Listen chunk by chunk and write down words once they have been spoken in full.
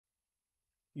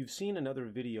You've seen another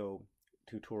video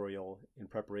tutorial in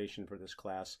preparation for this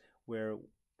class where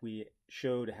we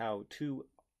showed how two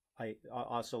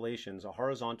oscillations, a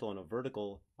horizontal and a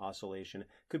vertical oscillation,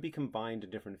 could be combined in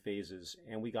different phases,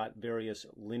 and we got various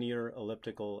linear,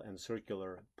 elliptical, and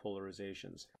circular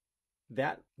polarizations.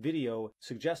 That video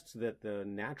suggests that the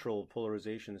natural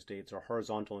polarization states are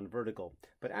horizontal and vertical,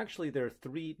 but actually there are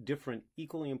three different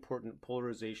equally important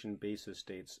polarization basis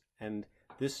states, and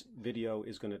this video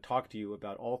is going to talk to you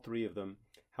about all three of them,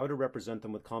 how to represent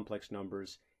them with complex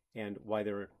numbers, and why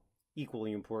they're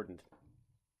equally important.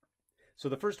 So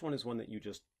the first one is one that you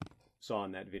just saw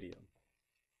in that video.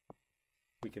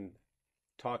 We can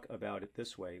talk about it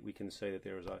this way. We can say that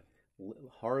there is a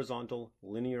horizontal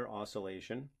linear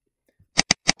oscillation.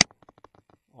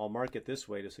 I'll mark it this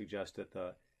way to suggest that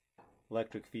the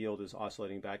electric field is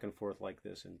oscillating back and forth like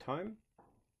this in time.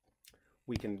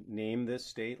 We can name this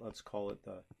state. Let's call it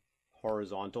the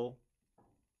horizontal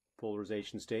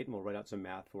polarization state, and we'll write out some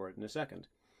math for it in a second.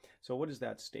 So what is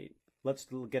that state? Let's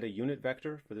get a unit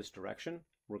vector for this direction.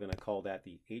 We're going to call that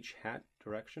the h hat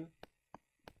direction.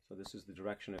 So this is the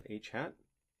direction of h hat.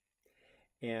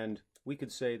 And we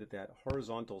could say that that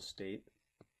horizontal state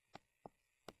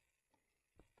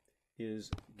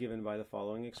is given by the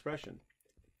following expression.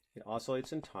 It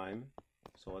oscillates in time,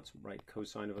 so let's write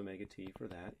cosine of omega t for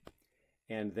that.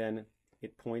 And then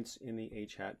it points in the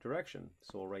h hat direction,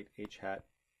 so we'll write h hat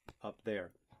up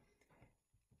there.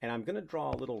 And I'm going to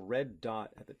draw a little red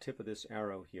dot at the tip of this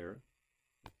arrow here,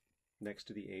 next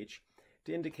to the h,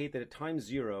 to indicate that at time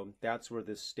 0, that's where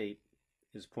this state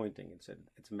is pointing. It's at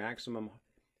its maximum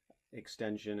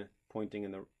extension, pointing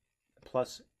in the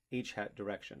plus h hat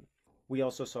direction. We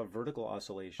also saw vertical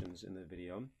oscillations in the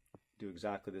video. Do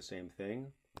exactly the same thing.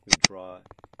 We draw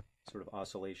sort of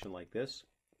oscillation like this.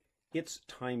 Its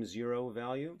time 0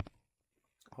 value,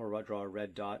 I'll draw a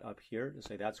red dot up here to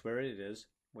say that's where it is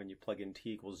when you plug in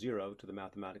t equals 0 to the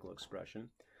mathematical expression.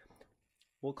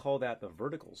 We'll call that the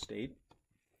vertical state,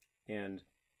 and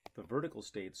the vertical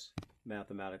state's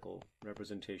mathematical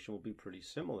representation will be pretty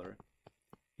similar.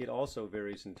 It also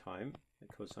varies in time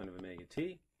at cosine of omega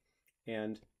t,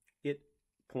 and it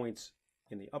points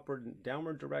in the upward and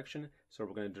downward direction, so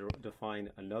we're going to define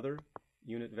another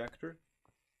unit vector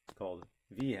called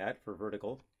v hat for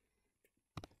vertical,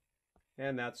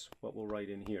 and that's what we'll write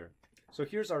in here. So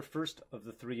here's our first of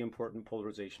the three important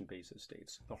polarization basis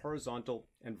states, the horizontal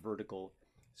and vertical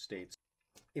states.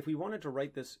 If we wanted to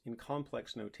write this in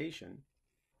complex notation,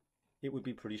 it would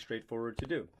be pretty straightforward to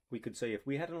do. We could say if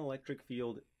we had an electric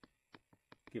field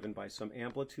given by some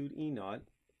amplitude E naught,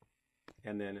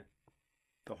 and then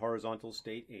the horizontal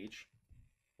state h,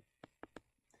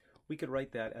 we could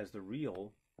write that as the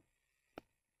real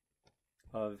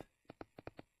of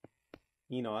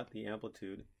E naught, the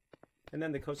amplitude, and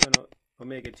then the cosine of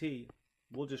omega t,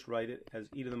 we'll just write it as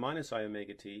e to the minus I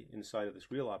omega t inside of this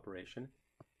real operation,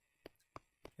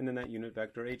 and then that unit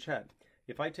vector h hat.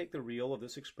 If I take the real of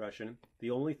this expression,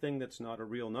 the only thing that's not a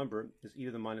real number is e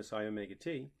to the minus I omega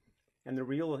t, and the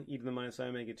real of e to the minus I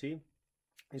omega t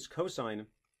is cosine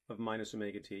of minus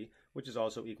omega t, which is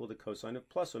also equal to cosine of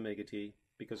plus omega t,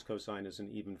 because cosine is an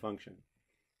even function.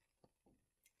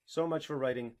 So much for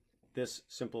writing this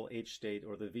simple h state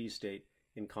or the v state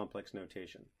in complex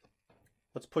notation.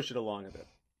 Let's push it along a bit.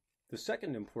 The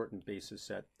second important basis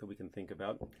set that we can think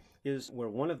about is where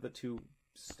one of the two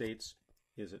states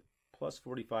is at plus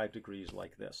 45 degrees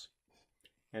like this,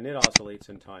 and it oscillates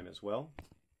in time as well.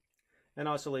 An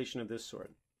oscillation of this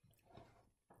sort.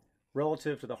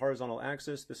 Relative to the horizontal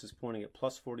axis, this is pointing at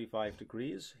plus 45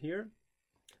 degrees here,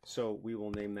 so we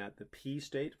will name that the p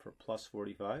state for plus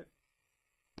 45.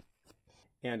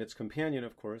 And its companion,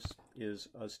 of course, is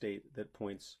a state that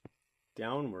points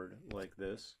downward like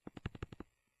this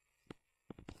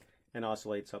and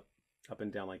oscillates up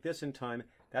and down like this in time.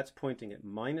 That's pointing at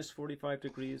minus 45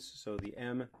 degrees, so the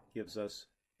m gives us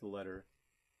the letter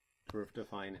to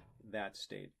define that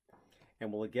state.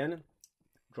 And we'll again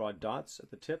draw dots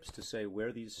at the tips to say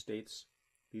where these states,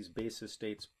 these basis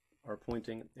states, are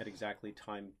pointing at exactly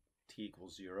time t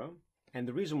equals 0. And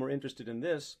the reason we're interested in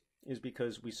this is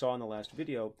because we saw in the last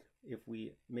video, if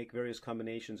we make various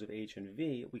combinations of h and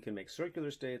v, we can make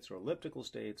circular states or elliptical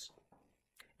states,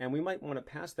 and we might want to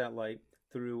pass that light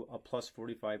through a plus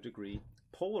 45 degree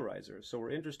polarizer. So we're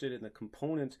interested in the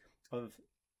component of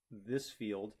this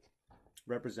field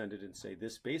represented in, say,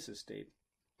 this basis state.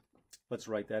 Let's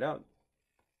write that out.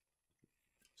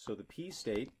 So the p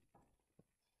state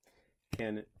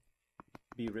can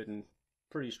be written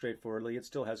pretty straightforwardly. It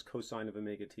still has cosine of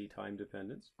omega t time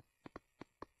dependence.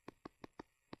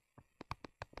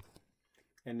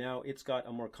 And now it's got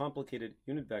a more complicated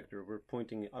unit vector. We're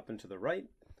pointing up and to the right.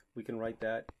 We can write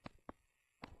that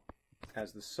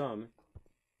as the sum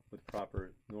with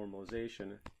proper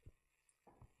normalization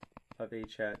of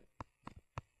h hat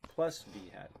plus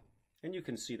v hat. And you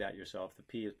can see that yourself. The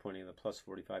p is pointing in the plus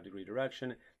 45-degree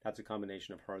direction. That's a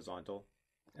combination of horizontal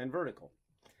and vertical.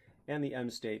 And the m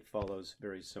state follows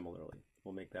very similarly.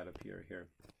 We'll make that appear here.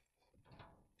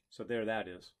 So there that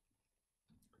is.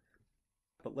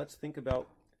 But let's think about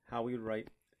how we would write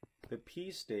the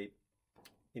p state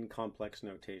in complex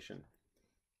notation.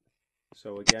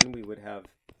 So again, we would have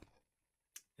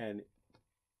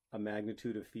a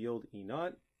magnitude of field E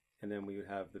naught, and then we would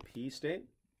have the p state.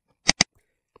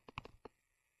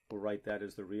 We'll write that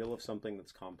as the real of something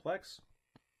that's complex.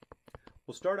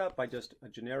 We'll start out by just a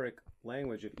generic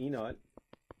language of E naught,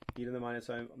 e to the minus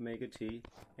omega t,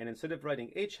 and instead of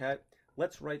writing h hat,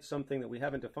 let's write something that we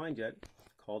haven't defined yet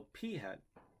called p hat.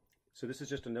 So this is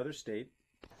just another state.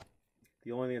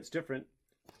 The only thing that's different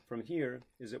from here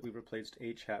is that we've replaced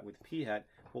h hat with p hat.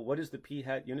 Well, what is the p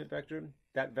hat unit vector?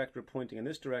 That vector pointing in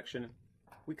this direction,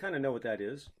 we kind of know what that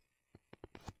is.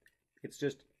 It's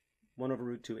just 1 over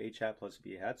root 2 h hat plus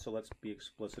v hat. So let's be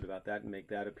explicit about that and make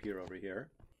that appear over here.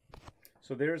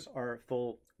 So there's our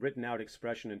full written out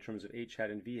expression in terms of h hat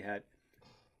and v hat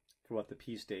for what the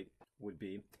p state would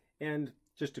be. And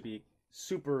just to be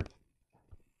super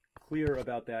clear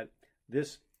about that,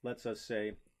 this lets us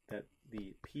say that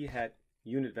the p hat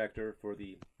unit vector for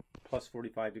the plus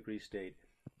 45-degree state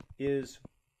is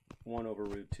 1 over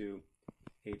root 2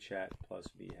 h hat plus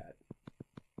v hat.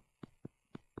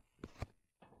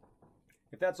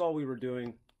 If that's all we were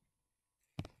doing,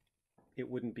 it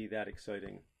wouldn't be that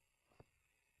exciting.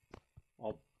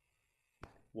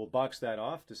 We'll box that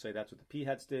off to say that's what the p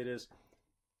hat state is.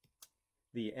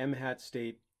 The m hat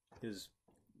state is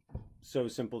so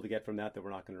simple to get from that we're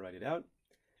not going to write it out.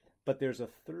 But there's a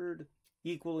third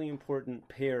equally important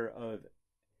pair of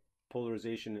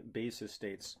polarization basis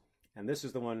states, and this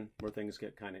is the one where things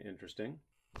get kind of interesting.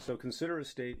 So consider a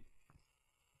state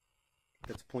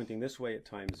that's pointing this way at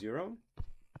time 0.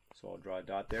 So I'll draw a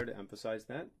dot there to emphasize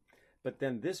that. But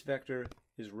then this vector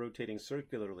is rotating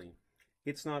circularly.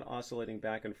 It's not oscillating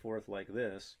back and forth like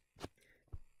this.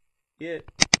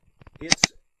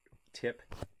 Its tip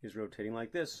is rotating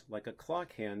like this, like a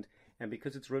clock hand, and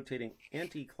because it's rotating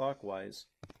anti-clockwise,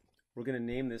 we're going to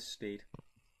name this state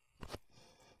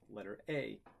letter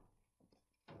A.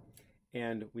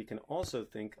 And we can also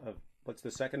think of what's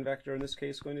the second vector in this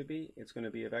case going to be? It's going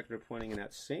to be a vector pointing in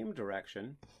that same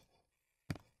direction,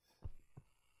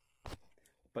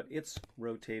 but it's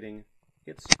rotating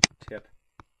its tip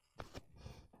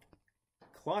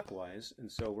clockwise,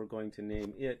 and so we're going to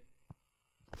name it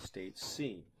state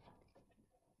C.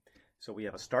 So we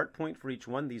have a start point for each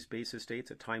one. These basis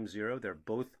states at time 0, they're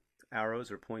both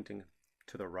arrows are pointing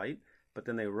to the right, but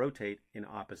then they rotate in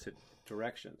opposite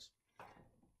directions.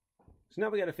 So now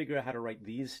we got to figure out how to write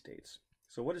these states.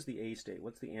 So what is the A state?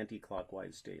 What's the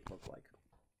anti-clockwise state look like?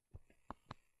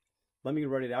 Let me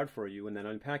write it out for you and then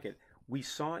unpack it. We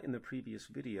saw in the previous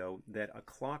video that a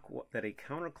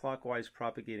counterclockwise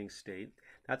propagating state,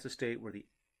 that's a state where the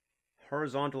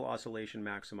horizontal oscillation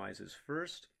maximizes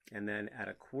first, and then at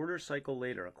a quarter cycle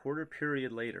later, a quarter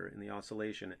period later in the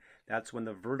oscillation, that's when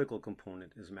the vertical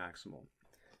component is maximal.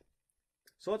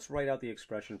 So let's write out the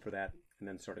expression for that and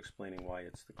then start explaining why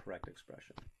it's the correct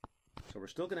expression. So we're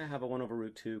still going to have a 1 over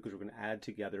root 2 because we're going to add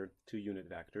together two unit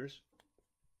vectors.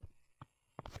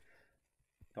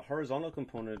 The horizontal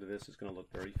component of this is going to look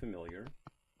very familiar.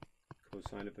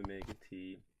 Cosine of omega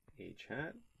t h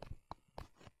hat.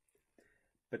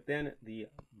 But then the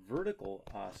vertical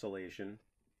oscillation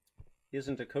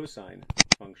isn't a cosine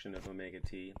function of omega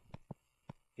t,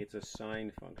 it's a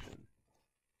sine function.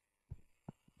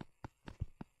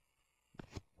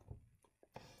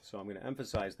 So I'm going to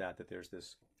emphasize that there's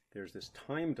this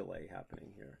time delay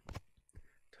happening here.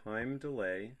 Time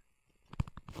delay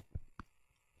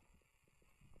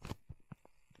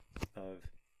of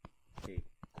a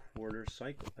quarter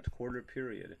cycle, a quarter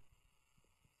period.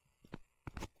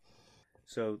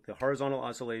 So the horizontal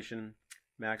oscillation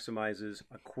maximizes,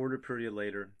 a quarter period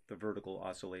later, the vertical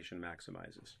oscillation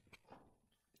maximizes.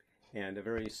 And a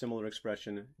very similar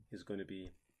expression is going to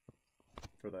be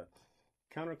for the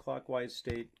counterclockwise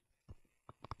state.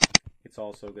 It's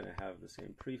also going to have the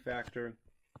same prefactor.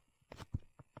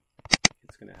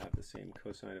 It's going to have the same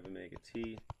cosine of omega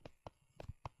t,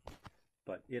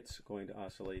 but it's going to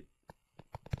oscillate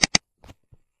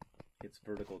its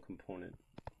vertical component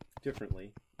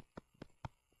differently.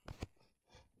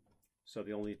 So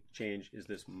the only change is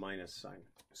this minus sign.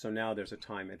 So now there's a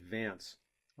time advance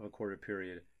of a quarter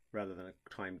period rather than a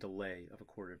time delay of a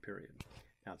quarter period.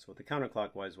 That's what the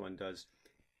counterclockwise one does.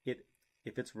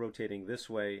 If it's rotating this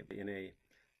way in a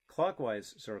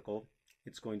clockwise circle,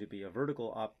 it's going to be a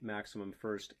vertical op maximum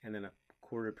first, and then a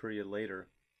quarter period later,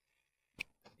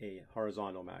 a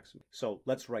horizontal maximum. So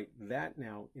let's write that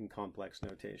now in complex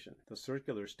notation. The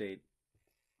circular state,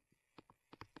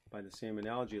 by the same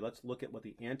analogy, let's look at what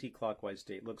the anti-clockwise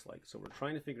state looks like. So we're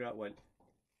trying to figure out what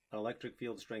an electric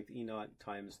field strength E naught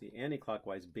times the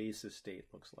anti-clockwise basis state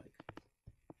looks like.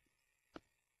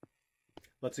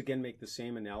 Let's again make the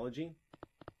same analogy,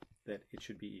 that it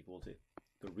should be equal to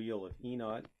the real of E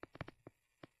naught,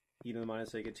 e to the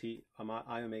minus omega t,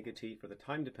 I omega t for the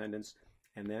time dependence,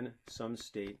 and then some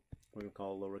state we're going to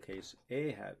call lowercase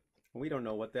a hat. And we don't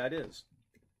know what that is.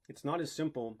 It's not as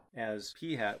simple as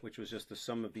p hat, which was just the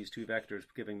sum of these two vectors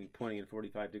giving me pointing in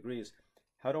 45 degrees.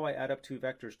 How do I add up two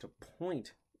vectors to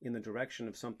point in the direction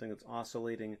of something that's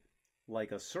oscillating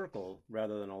like a circle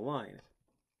rather than a line?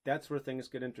 That's where things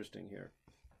get interesting here.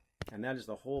 And that is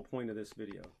the whole point of this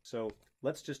video. So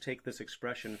let's just take this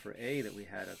expression for a that we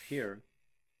had up here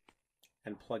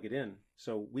and plug it in.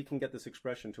 So we can get this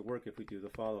expression to work if we do the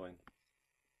following.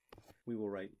 We will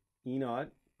write E naught,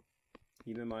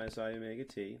 e to the minus I omega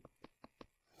t,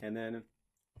 and then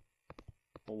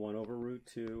a 1 over root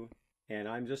 2. And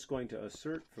I'm just going to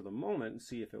assert for the moment and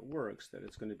see if it works that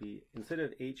it's going to be, instead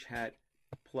of h hat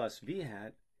plus v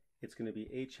hat, it's going to be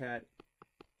h hat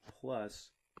plus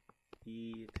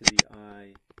e to the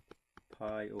I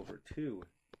pi over 2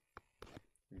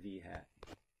 v hat.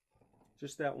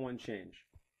 Just that one change.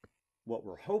 What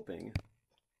we're hoping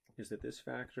is that this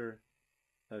factor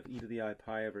of e to the I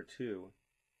pi over 2,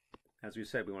 as we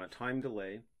said, we want a time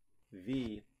delay,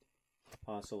 v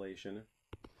oscillation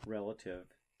relative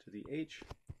to the h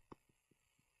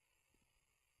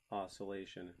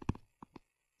oscillation.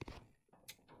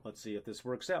 Let's see if this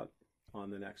works out. On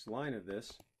the next line of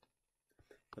this,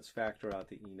 let's factor out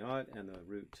the E naught and the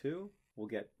root 2. We'll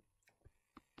get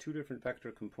two different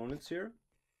vector components here.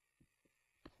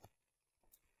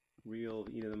 Real of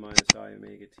e to the minus I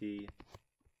omega t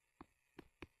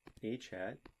h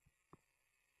hat.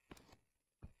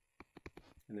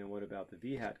 And then what about the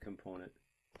v hat component?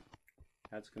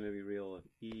 That's going to be real of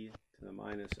e to the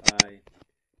minus I.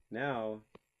 Now,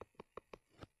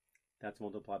 that's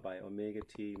multiplied by omega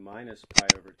t minus pi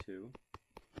over 2.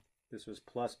 This was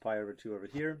plus pi over 2 over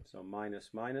here, so minus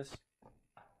minus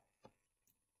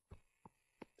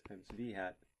times v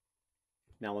hat.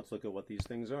 Now let's look at what these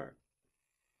things are.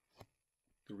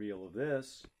 The real of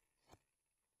this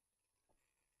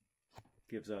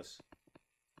gives us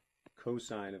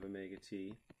cosine of omega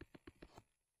t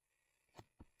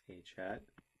h hat,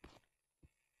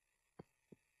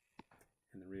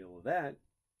 and the real of that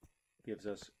gives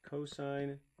us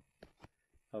cosine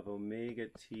of omega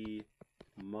t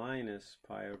minus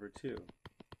pi over 2.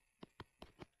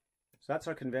 So that's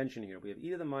our convention here. We have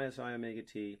e to the minus I omega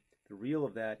t. The real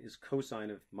of that is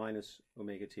cosine of minus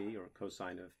omega t, or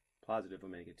cosine of positive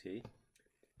omega t.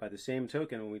 By the same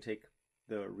token, when we take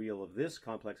the real of this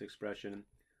complex expression,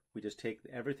 we just take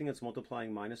everything that's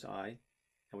multiplying minus I,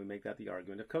 and we make that the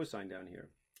argument of cosine down here.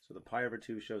 So the pi over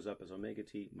 2 shows up as omega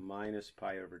t minus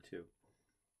pi over 2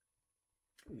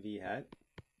 v hat.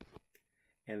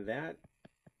 And that,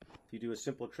 if you do a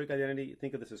simple trig identity,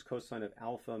 think of this as cosine of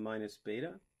alpha minus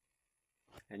beta.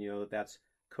 And you know that that's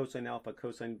cosine alpha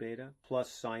cosine beta plus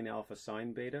sine alpha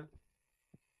sine beta.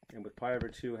 And with pi over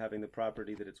 2 having the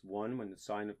property that it's 1 when it's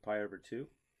sine of pi over 2,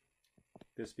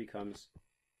 this becomes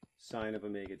sine of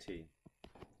omega t.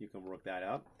 You can work that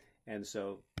out. And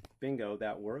so, bingo,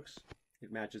 that works.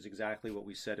 It matches exactly what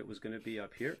we said it was going to be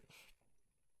up here.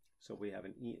 So we have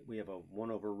a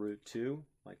 1 over root 2,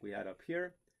 like we had up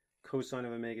here, cosine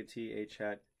of omega t h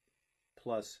hat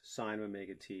plus sine of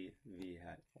omega t v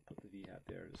hat. I'll put the v hat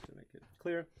there just to make it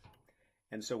clear.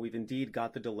 And so we've indeed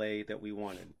got the delay that we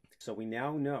wanted. So we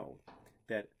now know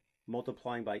that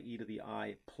multiplying by e to the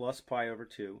I plus pi over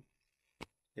 2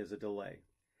 is a delay.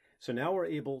 So now we're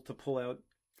able to pull out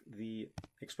the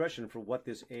expression for what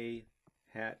this a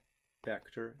hat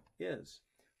vector is.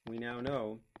 We now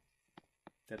know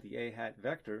that the a hat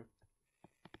vector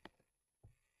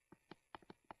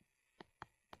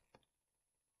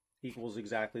equals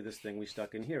exactly this thing we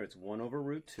stuck in here. It's 1 over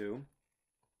root 2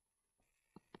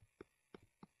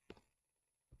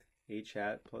 h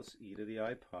hat plus e to the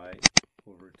I pi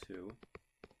over 2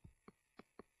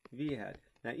 v hat.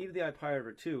 Now e to the I pi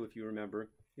over 2, if you remember,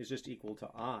 is just equal to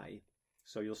I.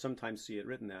 So you'll sometimes see it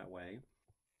written that way.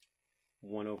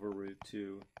 1 over root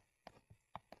 2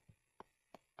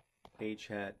 h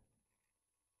hat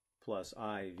plus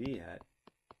I v hat.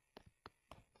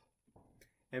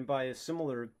 And by a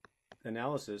similar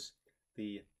analysis,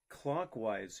 the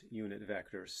clockwise unit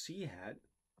vector c hat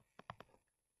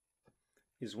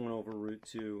is 1 over root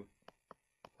 2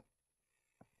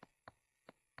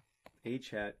 h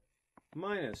hat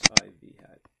minus iv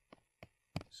hat.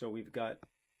 So we've got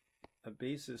a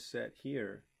basis set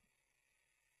here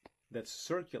that's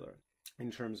circular in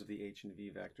terms of the h and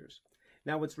v vectors.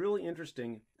 Now what's really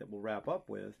interesting that we'll wrap up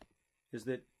with is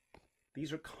that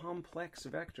these are complex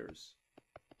vectors.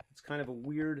 It's kind of a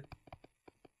weird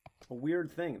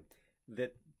thing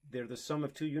that they're the sum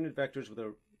of two unit vectors with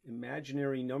an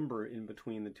imaginary number in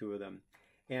between the two of them.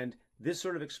 And this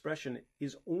sort of expression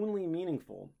is only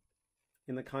meaningful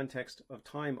in the context of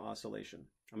time oscillation.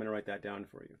 I'm going to write that down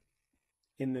for you.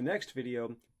 In the next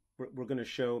video, we're going to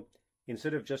show,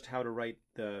 instead of just how to write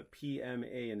the P, M,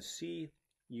 A, and C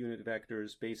unit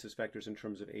vectors, basis vectors in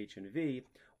terms of H and V,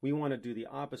 we want to do the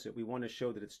opposite. We want to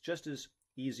show that it's just as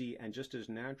easy and just as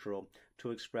natural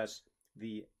to express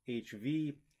the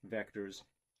HV vectors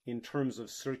in terms of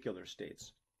circular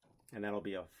states. And that'll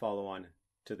be a follow-on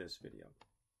to this video.